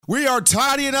We are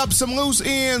tidying up some loose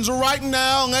ends right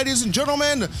now, ladies and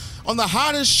gentlemen, on the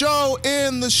hottest show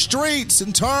in the streets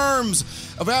in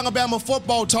terms of Alabama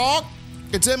football talk.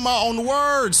 It's In My Own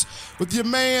Words with your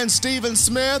man Stephen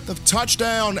Smith of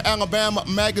Touchdown Alabama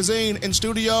Magazine in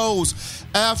studios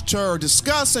after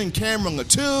discussing Cameron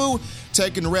Latu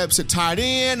taking reps at tight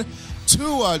end,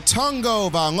 Tua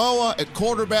Tagovailoa at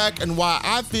quarterback, and why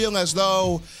I feel as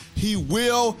though he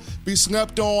will be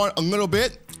slept on a little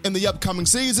bit in the upcoming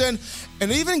season,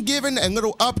 and even giving a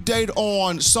little update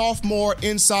on sophomore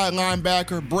inside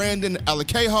linebacker Brandon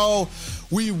Alakeho.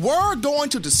 We were going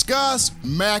to discuss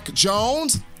Mac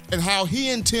Jones and how he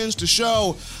intends to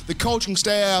show the coaching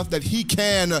staff that he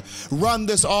can run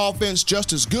this offense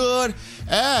just as good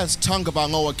as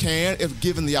Tagovailoa can if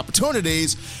given the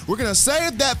opportunities. We're going to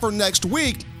save that for next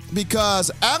week because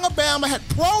Alabama had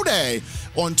Pro Day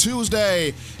on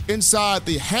Tuesday inside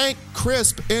the Hank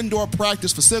Crisp indoor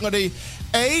practice facility.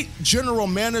 8 general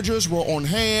managers were on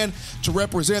hand to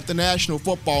represent the National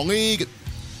Football League.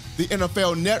 The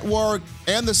NFL Network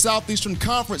and the Southeastern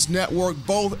Conference Network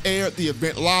both aired the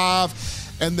event live,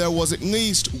 and there was at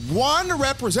least one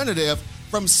representative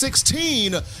from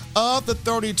 16 of the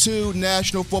 32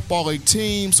 National Football League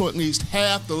teams, so at least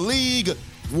half the league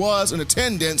was in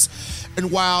attendance. And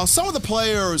while some of the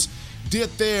players did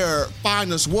their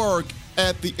finest work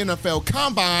at the NFL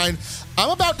Combine,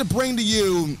 I'm about to bring to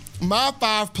you my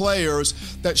 5 players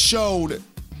that showed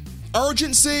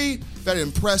urgency, that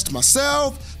impressed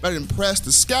myself, that impressed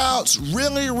the scouts,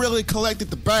 really collected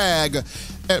the bag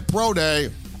at Pro Day.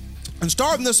 And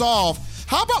starting this off,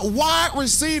 how about wide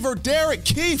receiver Derek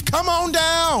Keefe? Come on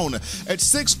down at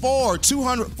 6'4",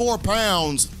 204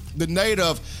 pounds, the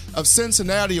native of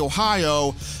Cincinnati,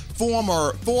 Ohio,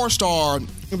 former 4-star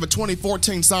in the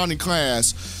 2014 signing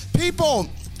class. People,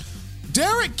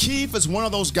 Derek Keefe is one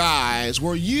of those guys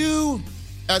where you,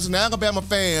 as an Alabama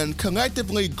fan,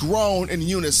 collectively groan in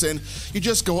unison. You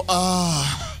just go,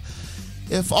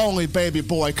 if only baby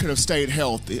boy could have stayed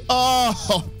healthy.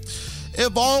 Oh,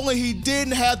 if only he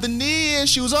didn't have the knee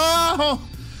issues. Oh,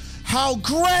 how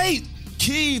great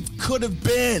Keefe could have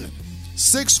been.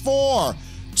 6'4",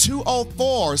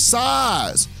 204,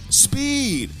 size,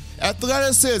 speed,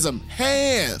 athleticism,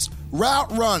 hands,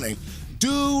 route running.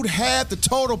 Dude had the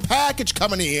total package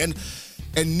coming in,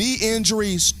 and knee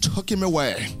injuries took him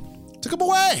away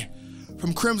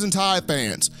from Crimson Tide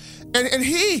fans. And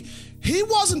he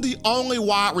wasn't the only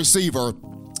wide receiver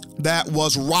that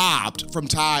was robbed from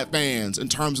Tide fans in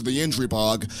terms of the injury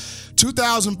bug.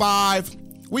 2005,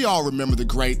 we all remember the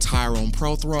great Tyrone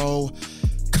Prothro,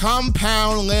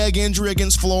 compound leg injury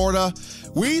against Florida.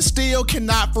 We still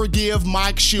cannot forgive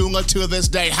Mike Shula to this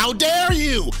day. How dare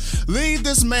you leave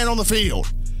this man on the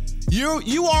field?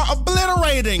 You are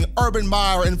obliterating Urban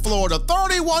Meyer in Florida,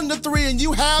 31-3, and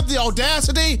you have the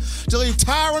audacity to leave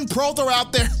Tyrone Prothro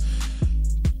out there.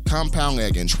 Compound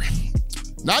leg injury.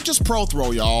 Not just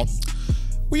Prothro, y'all.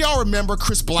 We all remember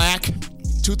Chris Black,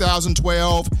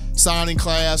 2012 signing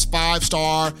class,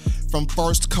 5-star from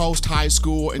First Coast High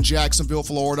School in Jacksonville,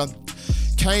 Florida.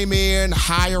 Came in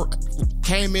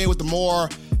with the more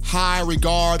high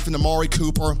regard than Amari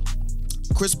Cooper.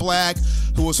 Chris Black,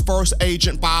 who was first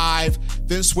Agent 5,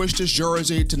 then switched his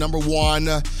jersey to number 1,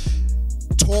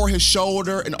 tore his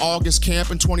shoulder in August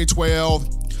camp in 2012.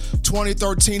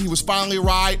 2013, he was finally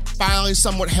right, finally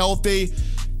somewhat healthy,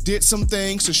 did some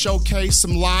things to showcase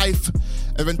some life.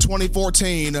 And in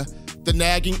 2014, the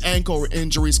nagging ankle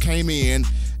injuries came in,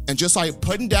 and just like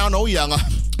putting down Oyella,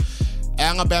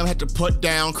 Alabama had to put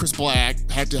down Chris Black,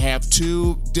 had to have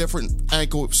 2 different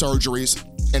ankle surgeries,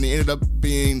 and he ended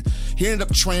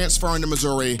up transferring to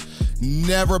Missouri.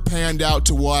 Never panned out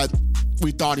to what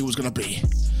we thought he was going to be.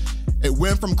 It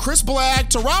went from Chris Black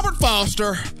to Robert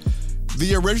Foster,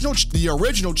 the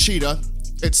original Cheetah,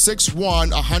 at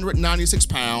 6'1", 196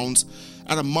 pounds,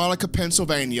 out of Monica,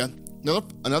 Pennsylvania.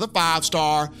 Another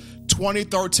 5-star,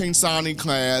 2013 signing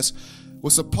class,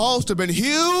 was supposed to have been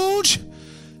huge,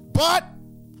 but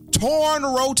torn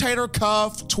rotator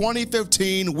cuff,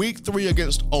 2015, week 3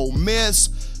 against Ole Miss.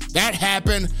 That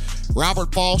happened.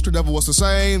 Robert Foster never was the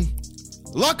same.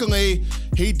 Luckily,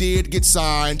 he did get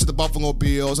signed to the Buffalo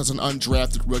Bills as an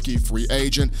undrafted rookie free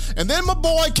agent. And then my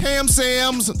boy Cam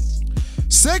Sims,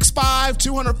 6'5",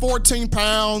 214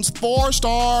 pounds,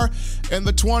 4-star in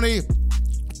the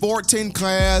 2014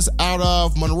 class out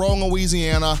of Monroe,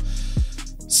 Louisiana.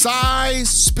 Size,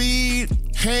 speed,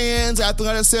 hands,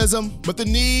 athleticism, but the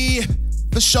knee,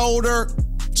 the shoulder,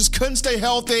 just couldn't stay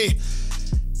healthy.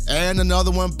 And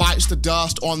another one bites the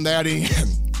dust on that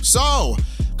end. So,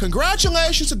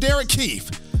 congratulations to Derek Keefe.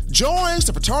 Joins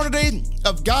the fraternity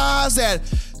of guys that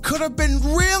could have been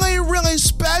really, really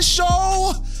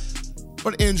special,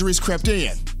 but injuries crept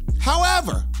in.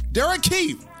 However, Derek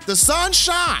Keith, the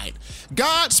sunshine,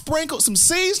 God sprinkled some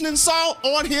seasoning salt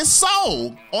on his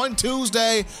soul on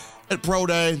Tuesday at Pro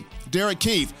Day. Derek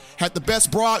Keith had the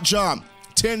best broad jump,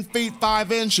 10 feet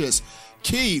 5 inches.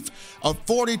 Keith, a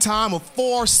 40 time of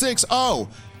 4.60.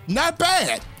 Not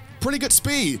bad. Pretty good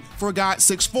speed for a guy at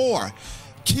 6'4".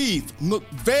 Keith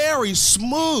looked very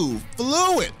smooth,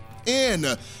 fluid in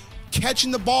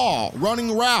catching the ball,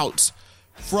 running routes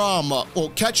from,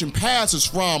 catching passes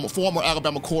from former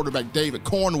Alabama quarterback David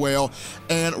Cornwell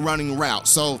and running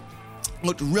routes. So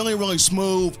looked really, really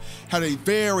smooth, had a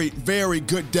very, very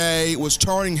good day, was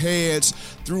turning heads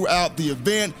throughout the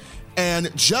event.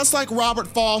 And just like Robert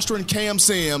Foster and Cam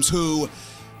Sims, who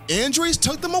injuries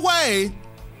took them away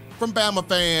from Bama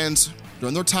fans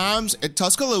during their times at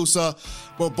Tuscaloosa,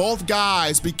 but both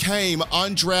guys became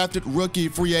undrafted rookie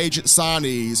free agent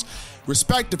signees,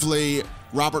 respectively.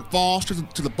 Robert Foster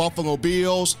to the Buffalo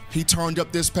Bills, he turned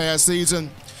up this past season.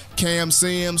 Cam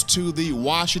Sims to the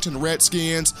Washington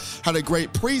Redskins, had a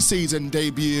great preseason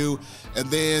debut and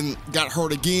then got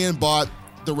hurt again, but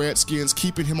the Redskins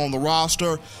keeping him on the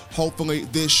roster. Hopefully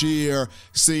this year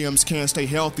Sims can stay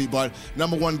healthy, but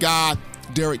number one guy,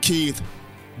 Derek Keith,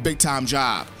 big time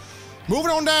job.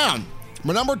 Moving on down,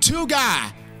 my number two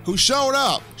guy who showed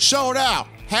up, showed out,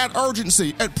 had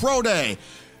urgency at Pro Day,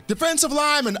 defensive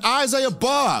lineman Isaiah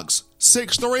Buggs,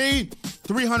 6'3",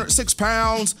 306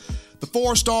 pounds, the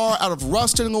 4-star out of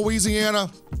Ruston,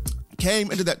 Louisiana,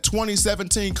 came into that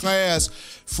 2017 class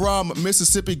from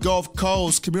Mississippi Gulf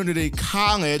Coast Community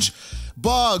College.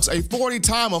 Buggs, a 40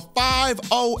 time of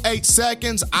 5:08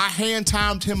 seconds. I hand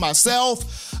timed him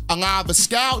myself. A lot of the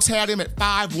scouts had him at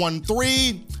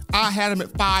 5:13. I had him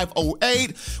at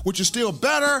 5:08, which is still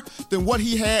better than what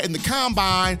he had in the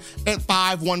combine at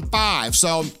 5:15.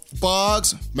 So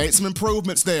Buggs made some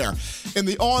improvements there. In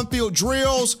the on-field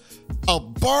drills, a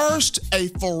burst, a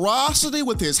ferocity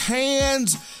with his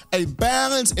hands, a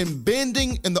balance and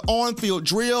bending in the on-field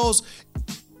drills.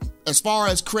 As far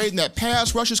as creating that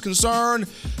pass rush is concerned,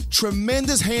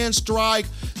 tremendous hand strike,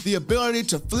 the ability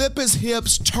to flip his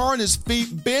hips, turn his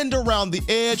feet, bend around the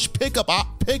edge, pick up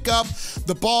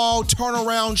the ball, turn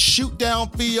around, shoot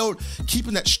downfield,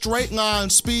 keeping that straight line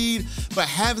speed, but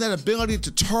having that ability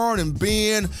to turn and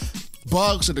bend.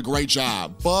 Buggs did a great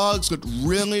job. Buggs looked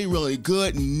really, really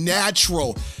good,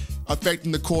 natural,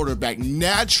 affecting the quarterback,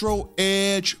 natural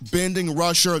edge bending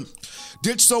rusher.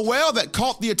 Did so well that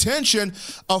caught the attention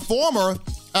of former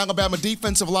Alabama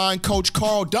defensive line coach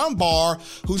Carl Dunbar,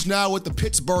 who's now with the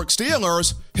Pittsburgh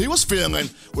Steelers. He was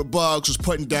feeling what Buggs was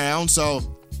putting down,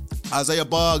 so Isaiah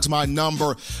Buggs, my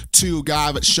number two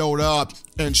guy that showed up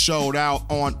and showed out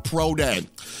on Pro Day.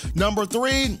 Number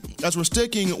three, as we're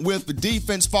sticking with the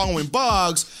defense following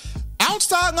Buggs,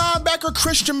 outside linebacker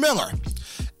Christian Miller.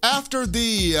 After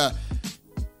the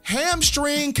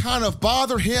hamstring kind of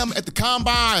bothered him at the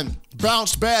combine,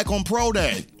 bounced back on Pro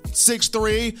Day.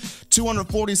 6'3",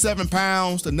 247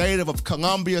 pounds, the native of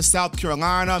Columbia, South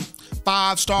Carolina,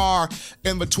 5-star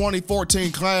in the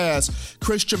 2014 class.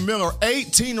 Christian Miller,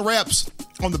 18 reps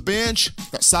on the bench.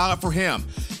 That's solid for him.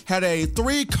 Had a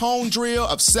 3-cone drill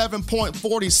of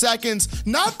 7.40 seconds.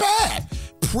 Not bad.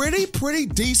 Pretty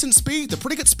decent speed.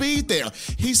 Pretty good speed there.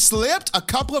 He slipped a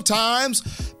couple of times,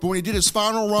 but when he did his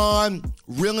final run,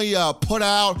 really put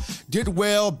out, did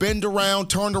well, bend around,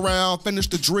 turned around,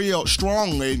 finished the drill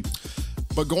strongly.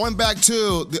 But going back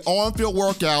to the on-field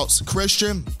workouts,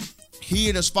 Christian, he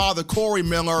and his father, Corey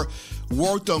Miller,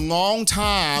 worked a long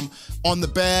time on the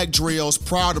bag drills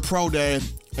prior to Pro Day.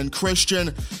 And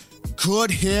Christian,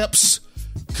 good hips,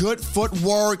 good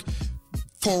footwork,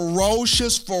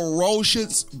 ferocious,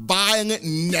 violent,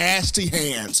 nasty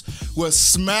hands, was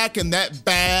smacking that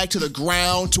bag to the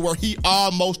ground to where he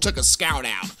almost took a scout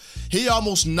out. He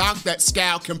almost knocked that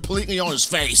scout completely on his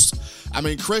face. I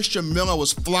mean, Christian Miller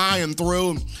was flying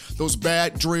through those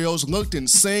bag drills, looked in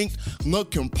sync,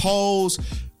 looked composed,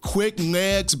 quick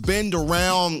legs, bend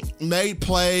around, made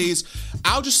plays.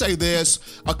 I'll just say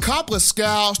this, a couple of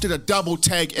scouts did a double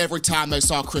take every time they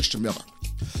saw Christian Miller.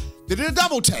 They did a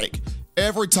double take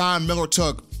every time Miller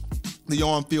took the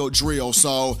on-field drill.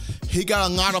 So he got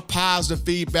a lot of positive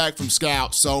feedback from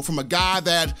scouts. So from a guy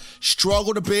that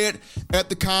struggled a bit at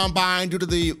the combine due to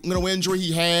the little injury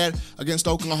he had against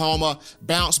Oklahoma,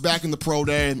 bounced back in the Pro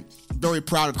Day. Very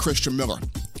proud of Christian Miller.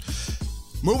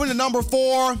 Moving to number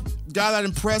 4, guy that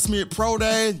impressed me at Pro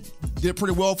Day, did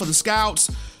pretty well for the scouts.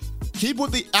 Keep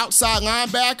with the outside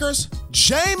linebackers,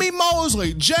 Jamie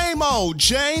Mosley, J-Mo,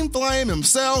 Jane Flame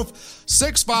himself,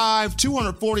 6'5",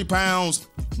 240 pounds,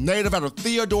 native out of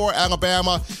Theodore,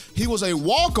 Alabama. He was a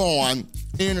walk-on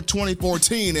in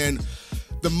 2014, and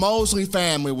the Mosley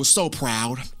family was so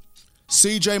proud.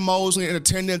 C.J. Mosley in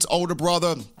attendance, older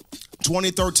brother,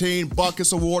 2013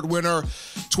 Butkus Award winner,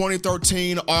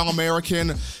 2013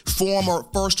 All-American, former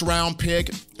first-round pick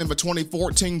in the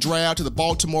 2014 draft to the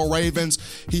Baltimore Ravens.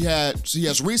 He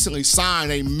has recently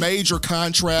signed a major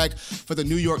contract for the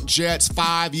New York Jets,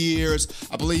 5 years,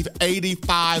 I believe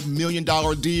 $85 million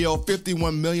deal,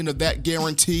 $51 million of that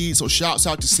guaranteed. So shouts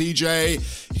out to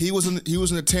CJ. He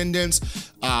was in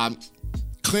attendance.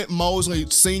 Clint Mosley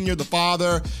Sr., the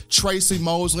father, Tracy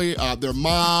Mosley, their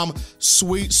mom,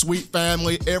 sweet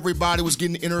family. Everybody was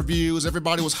getting interviews.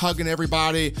 Everybody was hugging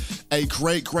everybody. A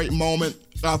great moment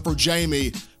for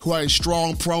Jamie, who had a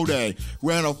strong pro day.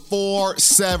 Ran a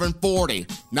 4.740.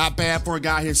 Not bad for a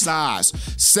guy his size.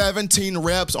 17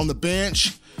 reps on the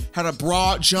bench. Had a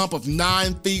broad jump of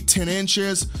 9 feet, 10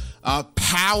 inches.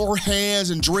 Power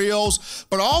hands and drills,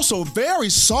 but also very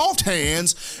soft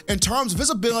hands in terms of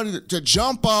his ability to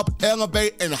jump up,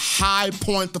 elevate, and high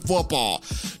point the football.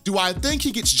 Do I think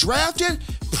he gets drafted?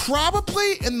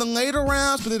 Probably in the later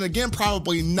rounds, but then again,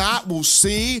 probably not. We'll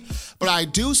see. But I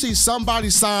do see somebody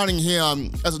signing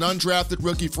him as an undrafted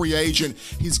rookie free agent.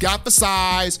 He's got the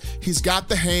size, he's got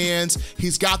the hands,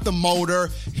 he's got the motor,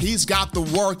 he's got the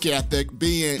work ethic,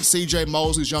 being C.J.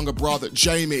 Mosley's younger brother,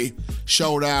 Jamie,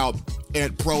 showed out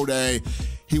at Pro Day.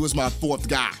 He was my fourth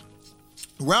guy.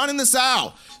 Rounding this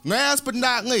out, last but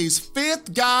not least,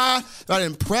 fifth guy that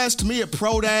impressed me at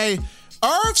Pro Day,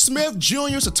 Irv Smith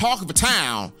Jr. is the talk of the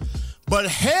town, but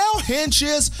Hale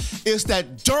Hentges is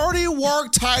that dirty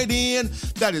work tight end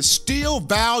that is still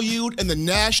valued in the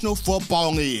National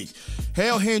Football League.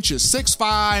 Hale Hentges,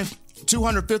 6'5",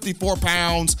 254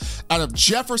 pounds, out of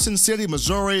Jefferson City,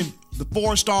 Missouri, the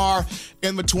 4-star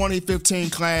in the 2015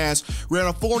 class. Ran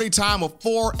a 40 time of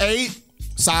 4.8.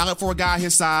 Silent for a guy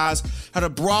his size. Had a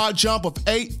broad jump of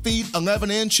 8 feet,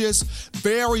 11 inches.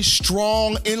 Very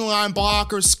strong inline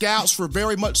blocker. Scouts were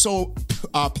very much so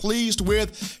pleased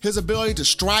with his ability to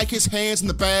strike his hands in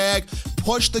the bag,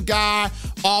 push the guy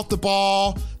off the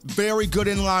ball. Very good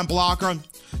inline blocker.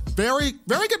 Very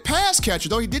good pass catcher,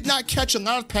 though he did not catch a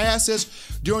lot of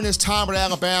passes during his time at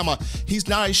Alabama. He's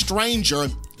not a stranger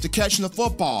to catching the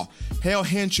football. Hale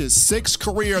Hentges, 6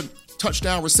 career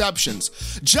touchdown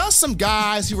receptions. Just some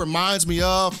guys he reminds me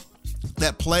of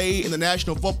that play in the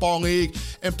National Football League,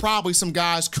 and probably some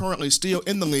guys currently still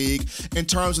in the league in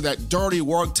terms of that dirty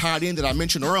work tight end that I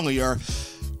mentioned earlier.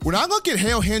 When I look at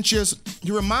Hale Hentges,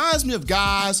 he reminds me of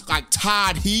guys like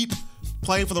Todd Heap,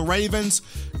 playing for the Ravens,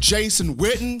 Jason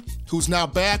Witten, who's now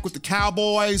back with the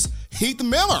Cowboys, Heath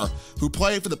Miller, who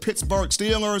played for the Pittsburgh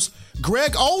Steelers,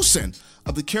 Greg Olsen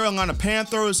of the Carolina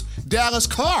Panthers, Dallas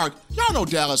Clark. Y'all know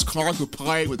Dallas Clark, who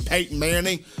played with Peyton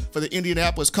Manning for the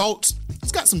Indianapolis Colts.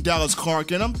 He's got some Dallas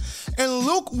Clark in him. And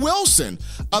Luke Wilson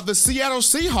of the Seattle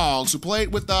Seahawks, who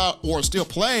played with, or still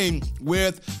playing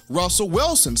with, Russell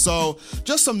Wilson. So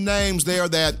just some names there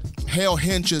that Hale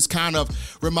Hentges kind of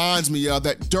reminds me of,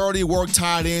 that dirty work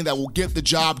tight end that will get the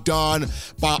job done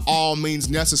by all means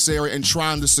necessary in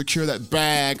trying to secure that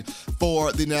bag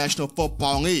for the National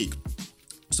Football League.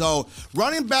 So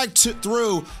running back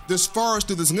through this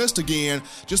list again,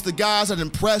 just the guys that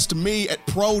impressed me at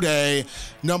Pro Day.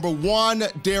 Number 1,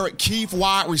 Derek Keefe,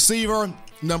 wide receiver.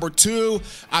 Number 2,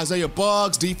 Isaiah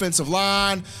Buggs, defensive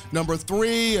line. Number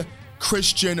 3,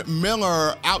 Christian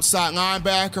Miller, outside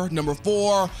linebacker. Number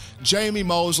 4, Jamie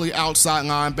Mosley, outside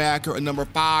linebacker. And number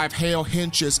 5, Hale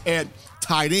Hentges at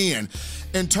tight end.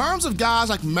 In terms of guys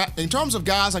like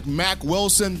Mack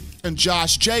Wilson and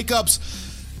Josh Jacobs,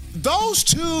 those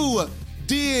two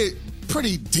did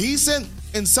pretty decent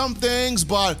in some things,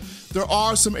 but there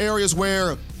are some areas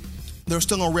where there's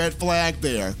still a red flag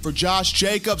there. For Josh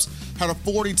Jacobs, had a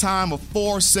 40 time of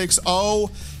 4.60,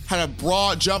 had a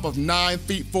broad jump of 9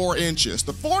 feet 4 inches.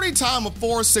 The 40 time of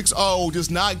 4.60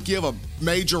 does not give a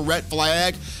major red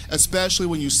flag, especially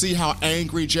when you see how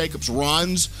angry Jacobs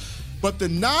runs. But the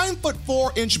 9 foot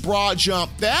 4 inch broad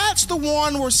jump, that's the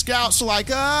one where scouts are like,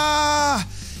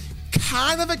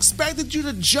 kind of expected you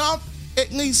to jump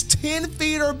at least 10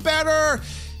 feet or better.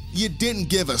 You didn't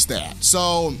give us that.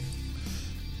 So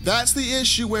that's the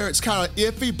issue where it's kind of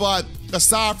iffy, but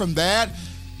aside from that,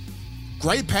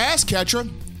 great pass catcher,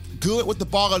 good with the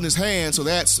ball in his hand, so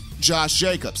that's Josh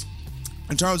Jacobs.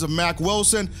 In terms of Mack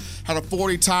Wilson, had a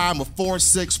 40 time of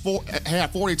 4.6, had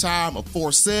a 40 time of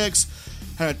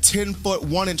 4.6, had a 10 foot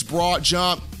 1 inch broad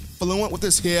jump, fluent with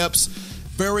his hips,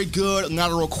 very good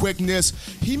lateral quickness.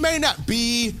 He may not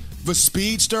be the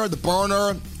speedster, the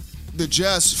burner, the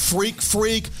just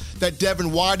freak that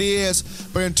Devin White is.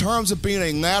 But in terms of being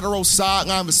a lateral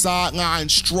sideline,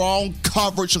 strong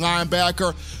coverage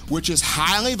linebacker, which is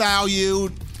highly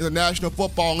valued in the National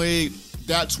Football League,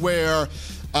 that's where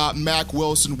Mack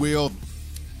Wilson will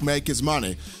make his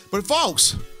money. But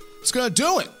folks, it's going to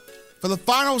do it for the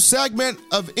final segment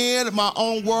of In My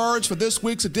Own Words for this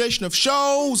week's edition of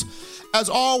shows. As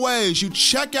always, you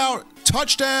check out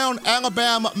Touchdown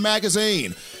Alabama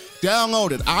Magazine.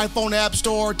 Download it. iPhone App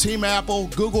Store, Team Apple,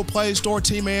 Google Play Store,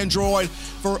 Team Android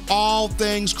for all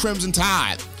things Crimson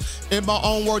Tide. In My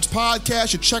Own Words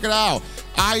podcast, you check it out.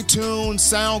 iTunes,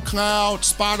 SoundCloud,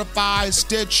 Spotify,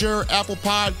 Stitcher, Apple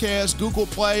Podcasts, Google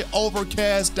Play,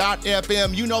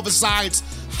 Overcast.fm. You know the sites.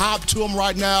 Hop to them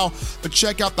right now. But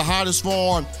check out the hottest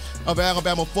form of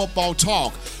Alabama football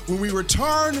talk. When we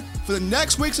return for the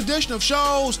next week's edition of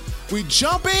shows, we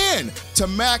jump in to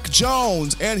Mac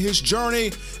Jones and his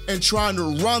journey and trying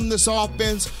to run this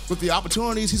offense with the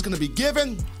opportunities he's going to be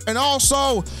given. And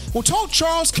also, we'll talk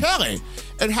Charles Kelly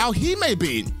and how he may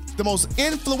be the most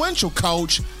influential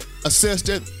coach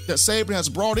assistant that Saban has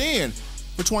brought in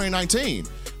for 2019.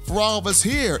 For all of us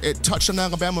here at Touchdown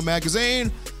Alabama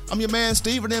Magazine, I'm your man,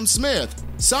 Stephen M. Smith,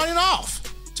 signing off.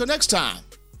 Till next time,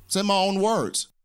 it's In My Own Words.